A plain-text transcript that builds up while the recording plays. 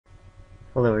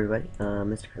Hello everybody,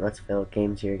 Mr. Let's Fail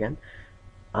Games here again.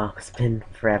 It's been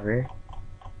forever.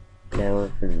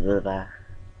 No, the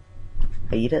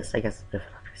hiatus, I guess is a bit of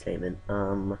an understatement.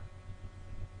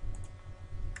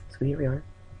 So here we are.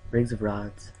 Rigs of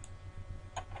Rods.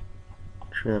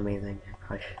 Truly amazing. I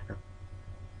probably should know.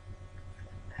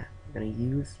 We're gonna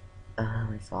use,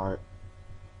 I saw it.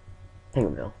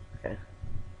 Penguinville, okay.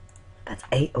 That's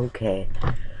A-okay.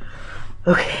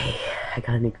 Okay, I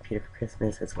got a new computer for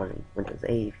Christmas. It's running Windows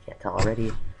 8, if you can't tell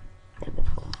already. And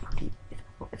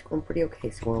it's going pretty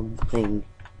okay. So I'm playing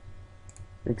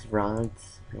Rigs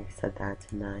Rods. I said that,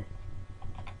 didn't I?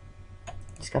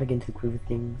 Just gotta get into the groove of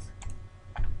things.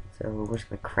 So we're just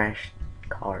gonna crash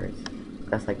cars.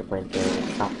 That's like we're playing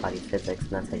through soft body physics, and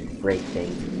that's how you break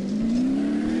things.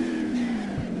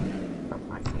 Not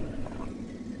my game.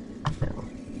 So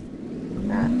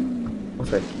that.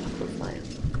 Also, I keep close by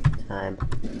time.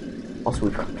 Also,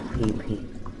 we've completely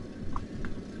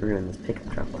ruined this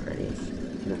pickup truck already.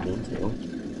 Didn't mean to.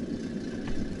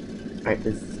 Alright,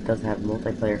 this does have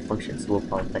multiplayer functions, so we'll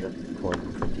probably play with Corn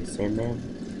to Sandman.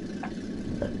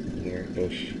 But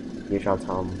here-ish. Here's I'll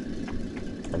tell him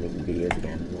I'm making videos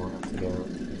again more months ago.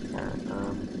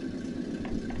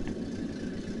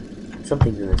 Some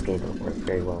things in this game don't work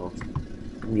very well.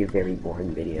 It'll be a very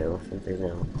boring video since there's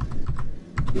no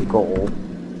goal.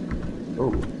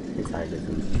 Oh, inside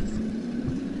isn't.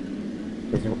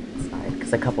 There's no inside,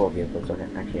 because a couple of vehicles don't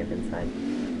actually have inside.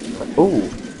 But, ooh!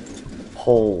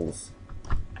 Poles.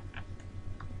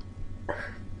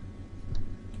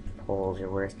 Poles, your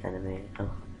worst enemy.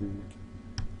 Oh,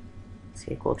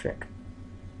 see a cool trick.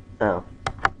 Oh.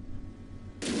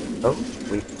 Oh,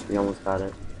 we almost got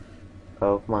it.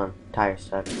 Oh, come on. Tire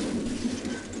stuck.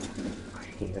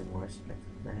 Even more stuff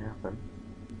than that happen.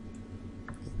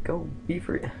 Just go, be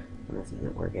free. And this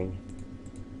isn't working.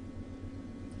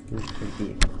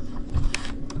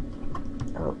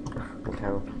 Oh, look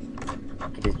how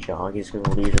he can just jog. He's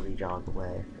gonna leisurely jog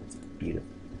away. It's beautiful.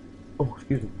 Oh,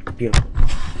 excuse me. Beautiful.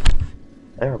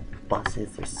 There are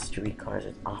buses, there's streetcars,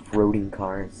 there's off-roading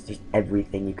cars, there's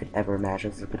everything you could ever imagine.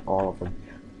 Let's look at all of them.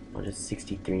 Well, just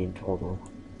 63 in total.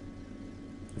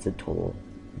 It's a total.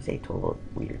 You say total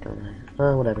weird, don't I?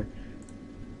 Oh, whatever.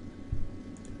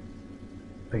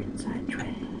 We're inside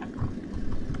train.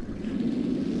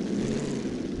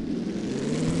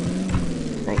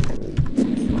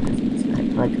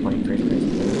 I like to play first person.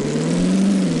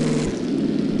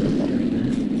 Feel better in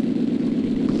that.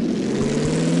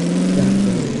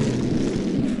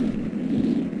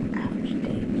 Average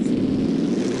days.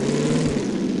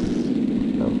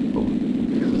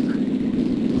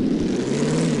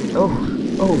 Oh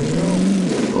no!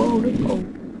 Oh no!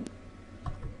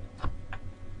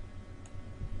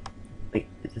 Wait,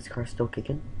 is this car still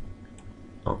kicking?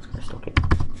 Oh, this car's still kicking.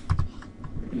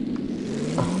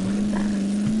 Oh, look at that.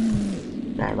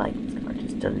 I like this car,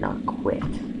 just does not quit.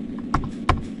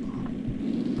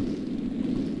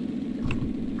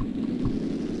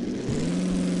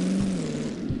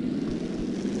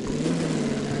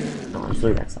 Oh, just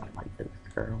look at that soft like this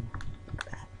girl. Look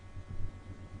at that.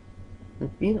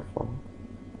 It's beautiful.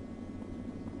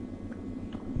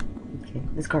 Okay,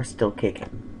 this car's still kicking.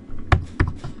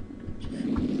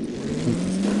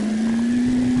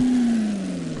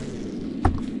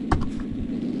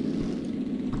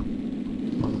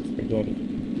 Spaghetti.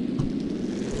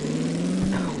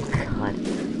 Oh god.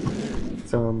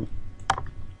 So,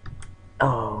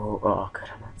 oh good,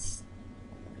 I'm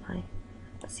not.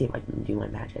 Let's see if I can do my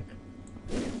magic.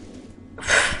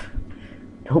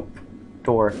 Nope.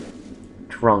 Door.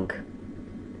 Trunk.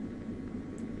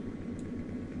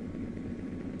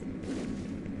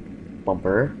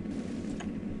 Bumper.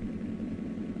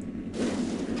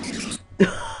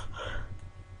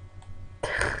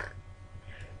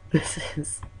 This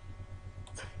is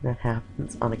something that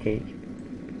happens on occasion.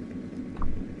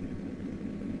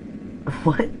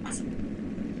 What?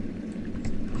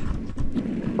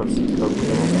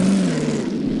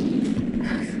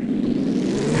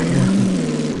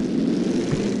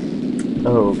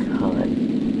 Oh god.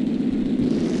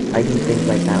 I do things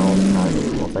like that all the time in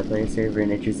the multiplayer server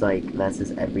and it just like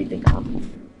messes everything up.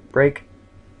 Break.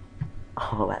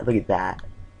 Oh, look at that.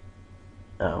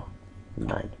 Oh,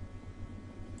 none.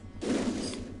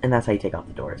 And that's how you take off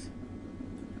the doors.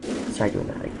 Let's try doing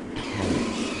that again.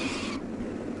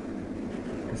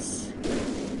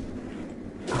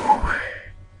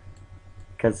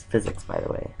 Because physics, by the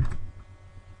way.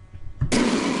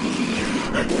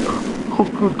 Oh,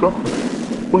 good god.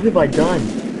 What have I done?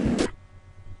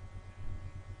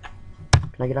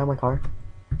 Can I get out of my car?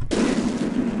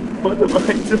 What have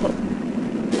I done?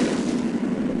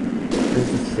 This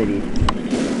is city.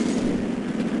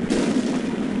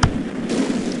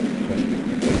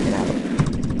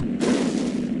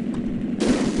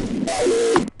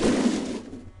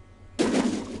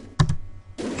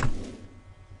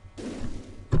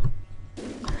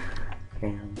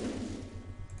 Bam.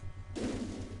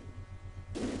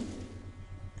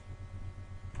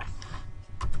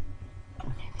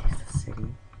 Okay, there's the city.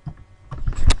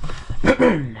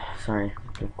 Sorry,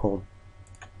 I'm cold.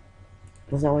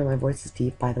 That's not why my voice is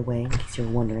deep, by the way, in case you're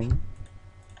wondering.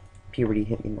 Puberty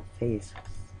hit me in the face.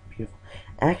 Beautiful.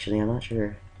 Actually, I'm not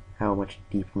sure how much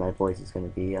deeper my voice is going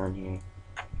to be on here.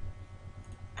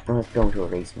 Let's go into a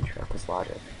racing truck with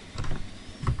logic.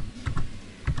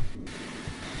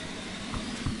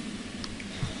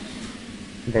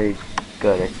 I'm very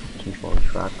good at controlling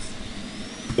trucks.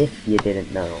 If you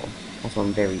didn't know. Also,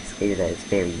 I'm very scared that it's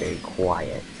very, very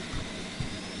quiet.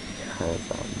 Because,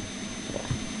 yeah.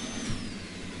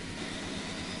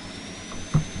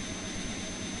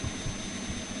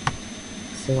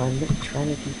 So I'm gonna try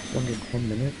to keep this under 10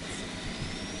 minutes.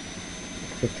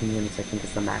 15 minutes I think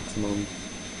is the maximum.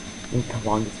 I think the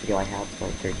longest video I have is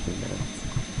like 13 minutes.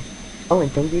 Oh,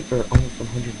 and thank you for almost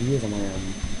 100 views on my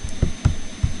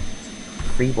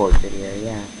freeboard video,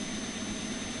 yeah.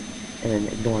 And then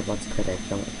ignore Let's Critic,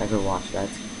 don't ever watch that,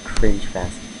 it's cringe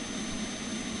fest.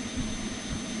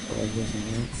 Oh, here's an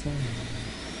outside.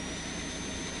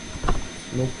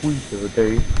 No pizza,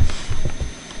 dude.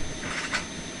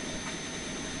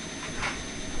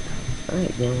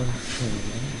 Alright, well,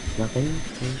 nothing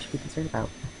you should be concerned about.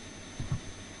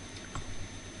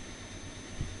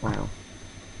 Wow.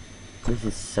 This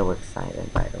is so exciting,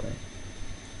 by the way.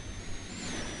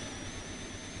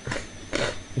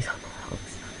 He's on the wrong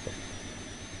side.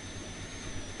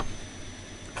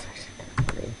 It's actually kind of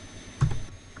funny.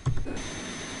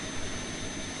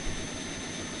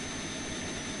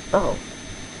 Oh.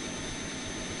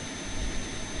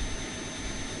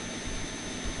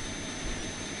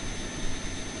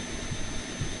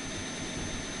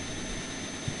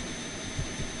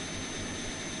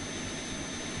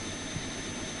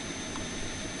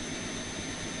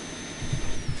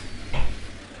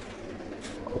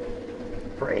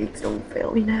 Brakes don't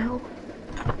fail me now.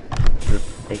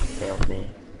 They failed me.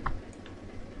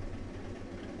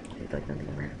 It's like nothing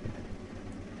ever happened.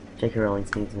 J.K. Rowling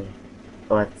needs me.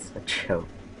 Oh, that's a joke.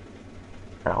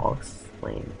 That I'll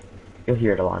explain. You'll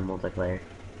hear it a lot in multiplayer.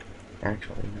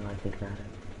 Actually, now I think about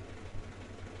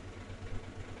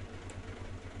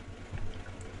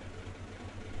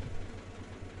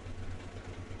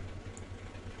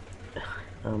it.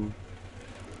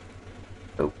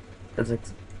 Oh,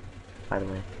 physics. By the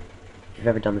way, if you've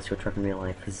ever done this to a truck in real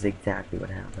life, this is exactly what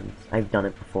happens. I've done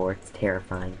it before, it's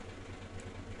terrifying.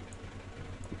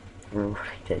 Remember what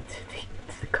I did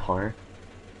to the car?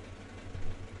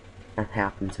 That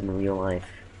happens in real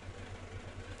life.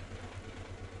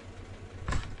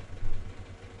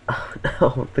 Oh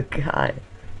no, the guy.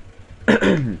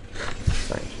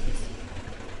 Sorry.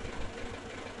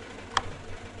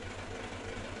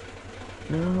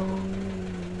 No.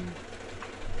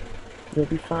 You'll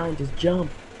be fine, just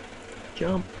jump.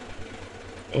 Jump.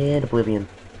 And oblivion.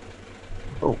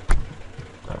 Oh.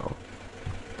 Oh.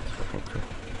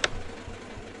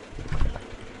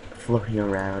 Floating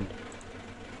around.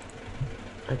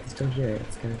 I can still hear it,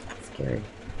 it's kind of scary.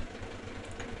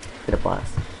 Get a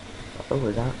blast. Oh,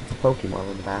 is that? It's a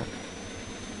Pokemon in the back.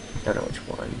 Don't know which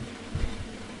one.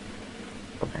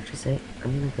 I'll actually say,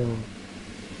 I'm gonna go.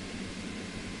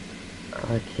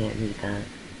 Oh, I can't read that.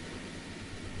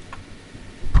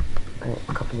 Alright,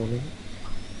 a couple more minutes.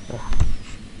 Ugh.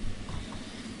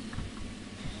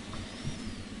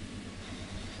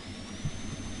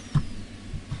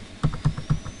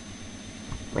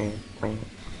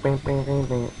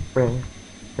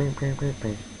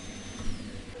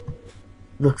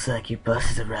 Looks like your bus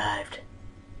has arrived.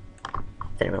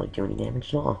 Didn't really do any damage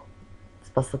at all. This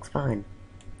bus looks fine.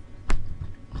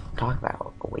 Talk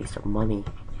about a waste of money.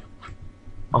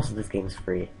 Also, this game's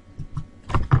free.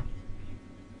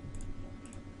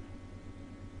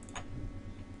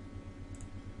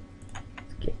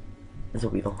 This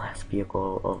will be the last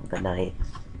vehicle of the night.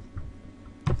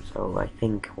 So I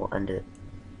think we'll end it.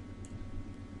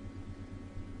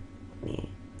 Me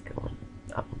going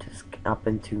up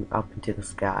into the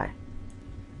sky.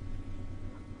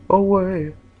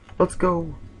 Away! Let's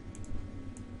go!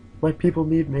 My people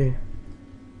need me.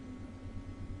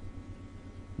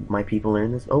 My people are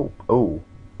in this? Oh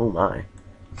my.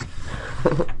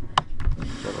 That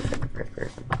looks like the first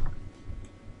person.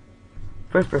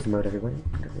 First person mode, everybody.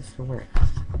 Does this still work?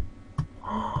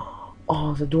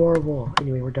 Oh, it's adorable!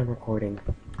 Anyway, we're done recording.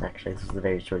 Actually, this is a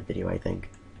very short video, I think.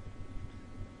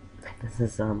 This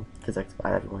is, physics.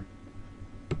 Bye, everyone.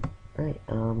 Alright,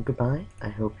 goodbye. I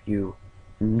hope you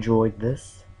enjoyed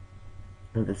this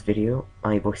video.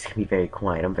 My voice can be very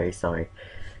quiet, I'm very sorry.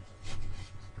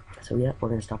 So yeah, we're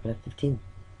gonna stop it at 15.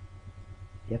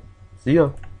 Yep. See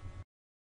ya.